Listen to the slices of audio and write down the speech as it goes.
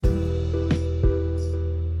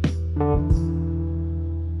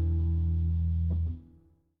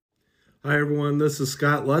Hi everyone, this is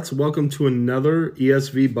Scott Lutz. Welcome to another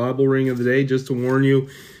ESV Bible Ring of the Day. Just to warn you,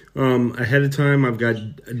 ahead of time, I've got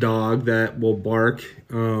a dog that will bark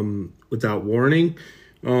without warning,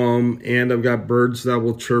 and I've got birds that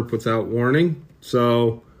will chirp without warning.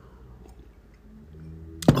 So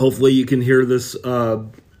hopefully you can hear this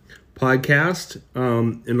podcast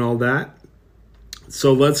and all that.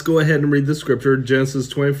 So let's go ahead and read the scripture. Genesis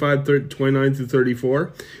 25, 29 through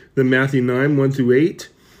 34. Then Matthew 9, 1 through 8.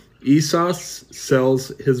 Esau sells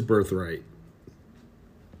his birthright.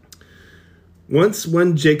 Once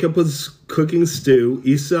when Jacob was cooking stew,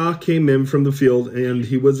 Esau came in from the field and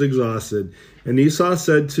he was exhausted. And Esau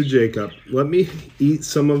said to Jacob, "Let me eat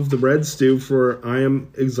some of the red stew, for I am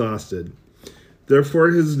exhausted." Therefore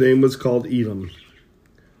his name was called Edom.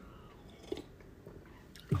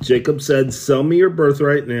 Jacob said, "Sell me your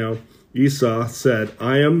birthright now." Esau said,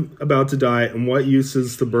 "I am about to die, and what use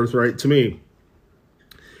is the birthright to me?"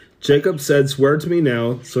 Jacob said, "Swear to me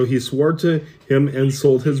now." So he swore to him and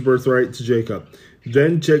sold his birthright to Jacob.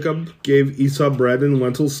 Then Jacob gave Esau bread and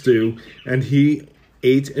lentil stew, and he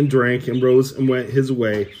ate and drank and rose and went his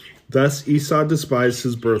way. Thus Esau despised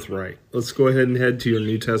his birthright. Let's go ahead and head to your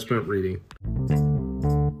New Testament reading.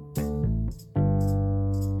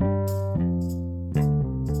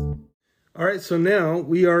 All right, so now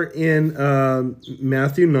we are in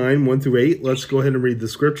Matthew 9, 1 through 8. Let's go ahead and read the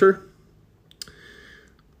scripture.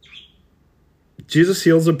 Jesus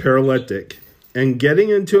heals a paralytic, and getting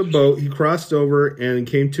into a boat, he crossed over and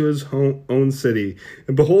came to his own city.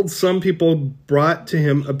 And behold, some people brought to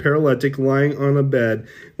him a paralytic lying on a bed.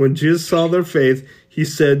 When Jesus saw their faith, he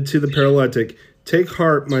said to the paralytic, "Take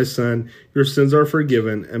heart, my son, your sins are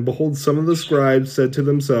forgiven." And behold, some of the scribes said to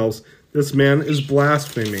themselves, "This man is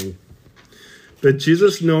blaspheming." But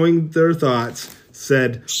Jesus, knowing their thoughts,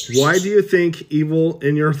 said, "Why do you think evil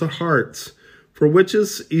in your hearts? For which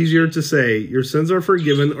is easier to say, 'Your sins are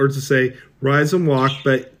forgiven,' or to say, 'Rise and walk'?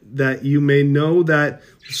 But that you may know that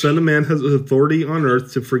the Son of Man has authority on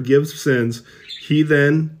earth to forgive sins." He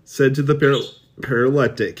then said to the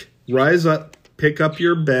paralytic, "Rise up, pick up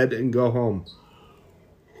your bed, and go home."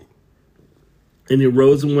 And he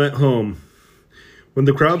rose and went home. When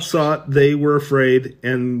the crowd saw it, they were afraid,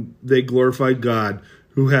 and they glorified God,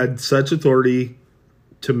 who had such authority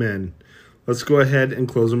to men. Let's go ahead and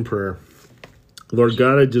close in prayer. Lord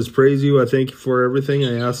God, I just praise you. I thank you for everything.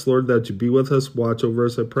 I ask, Lord, that you be with us, watch over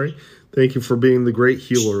us, I pray. Thank you for being the great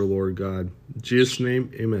healer, Lord God. In Jesus'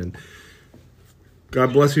 name, amen.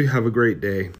 God bless you. Have a great day.